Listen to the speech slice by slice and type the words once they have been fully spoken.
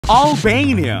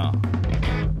Albania,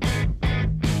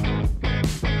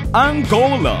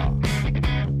 Angola,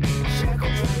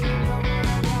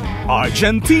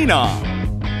 Argentina,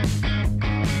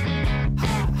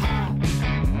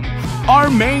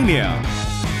 Armenia,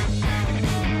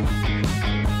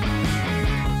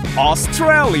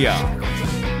 Australia,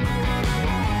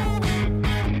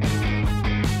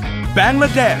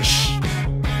 Bangladesh,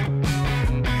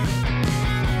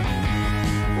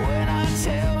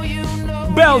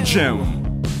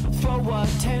 Belgium,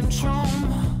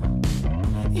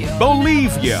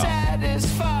 Bolivia,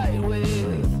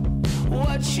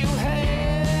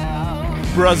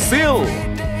 Brazil,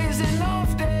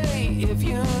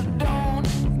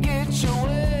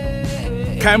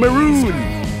 Cameroon,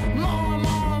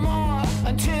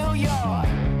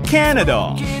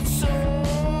 Canada,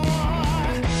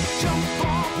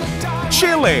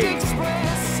 Chile,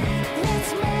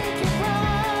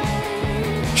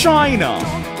 China,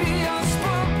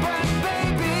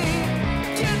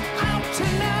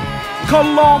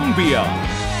 Colombia,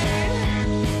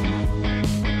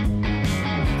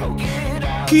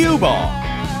 Cuba,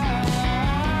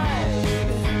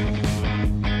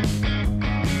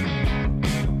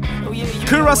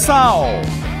 Curacao,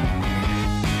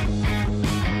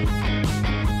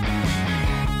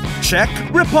 Czech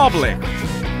Republic,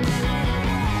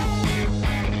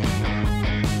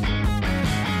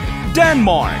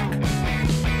 Denmark,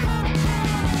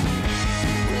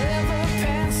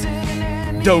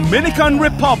 Dominican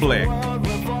Republic,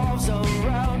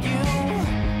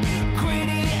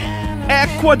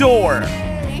 Ecuador,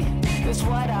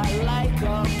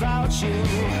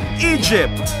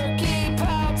 Egypt,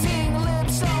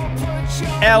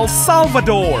 El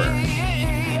Salvador,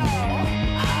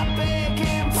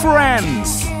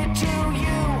 France,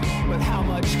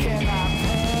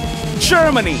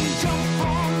 Germany,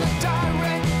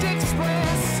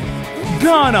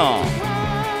 Ghana,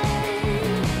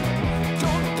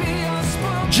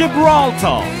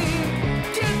 Gibraltar,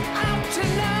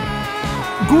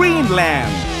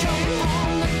 Greenland,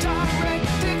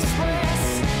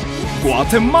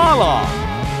 Guatemala,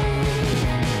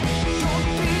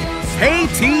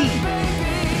 Haiti,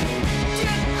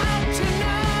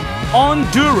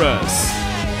 Honduras,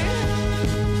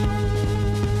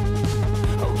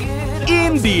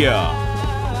 India,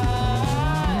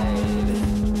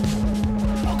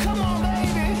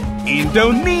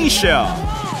 Indonesia,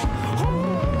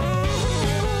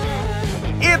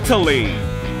 Italy,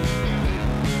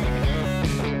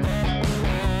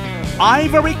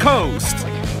 Ivory Coast,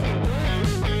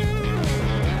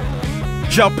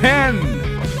 Japan,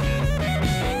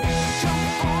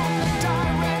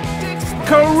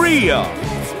 Korea,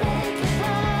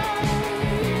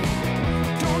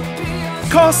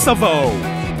 Kosovo,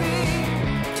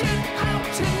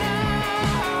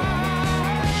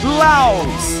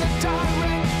 Laos,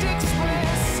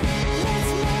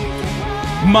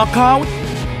 Macau,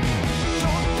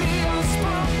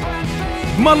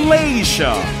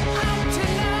 Malaysia,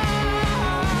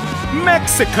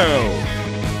 Mexico,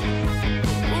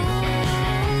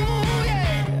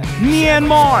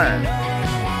 Myanmar,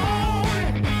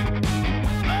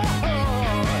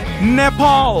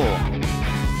 Nepal,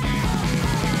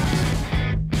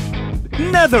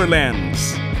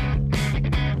 Netherlands,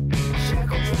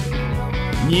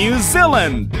 New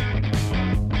Zealand,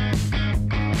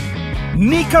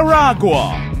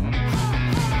 Nicaragua,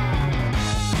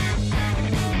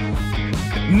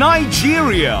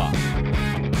 Nigeria,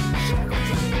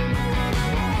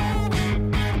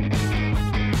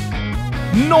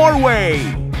 Norway,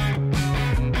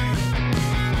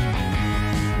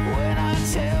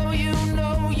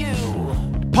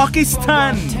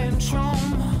 Pakistan,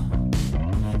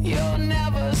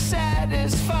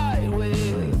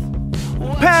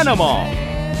 Panama,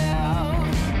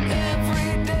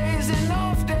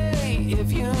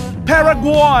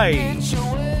 Paraguay,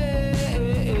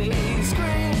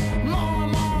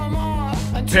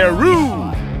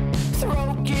 Peru,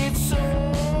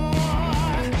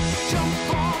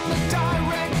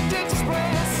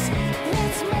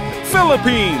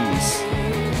 Philippines,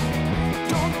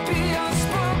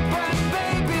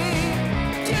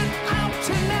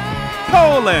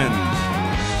 Poland,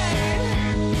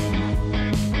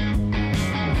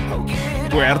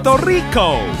 Puerto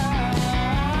Rico,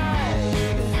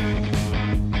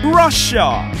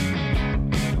 Russia,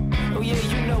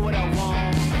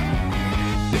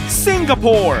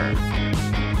 Singapore,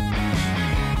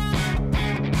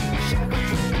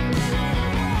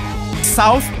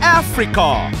 South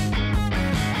Africa,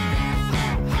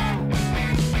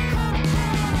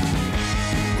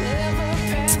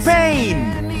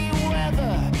 Spain,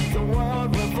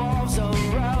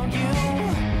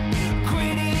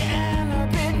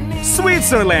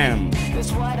 Switzerland.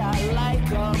 That's what I like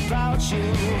about you.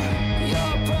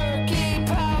 Your perky,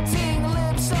 pouting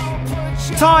lips so put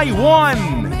you Taiwan.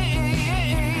 on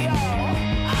me.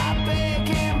 I beg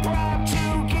and bribe to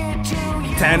get to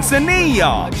you.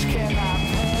 Tanzania. Much can I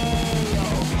pay?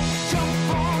 Jump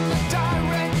on the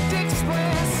direct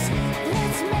express.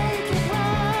 Let's make it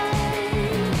right.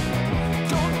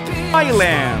 Don't be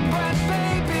Thailand.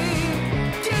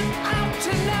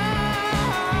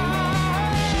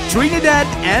 Trinidad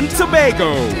and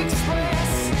Tobago.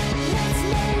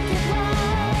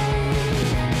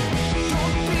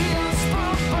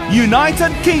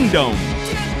 United Kingdom.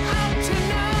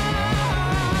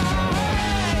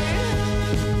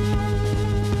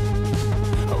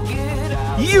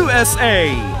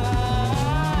 USA.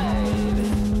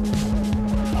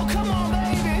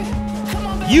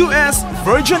 US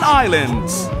Virgin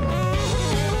Islands.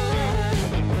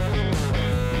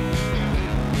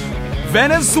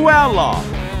 Venezuela.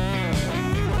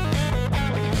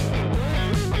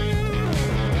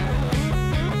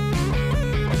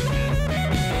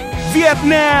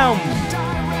 Vietnam.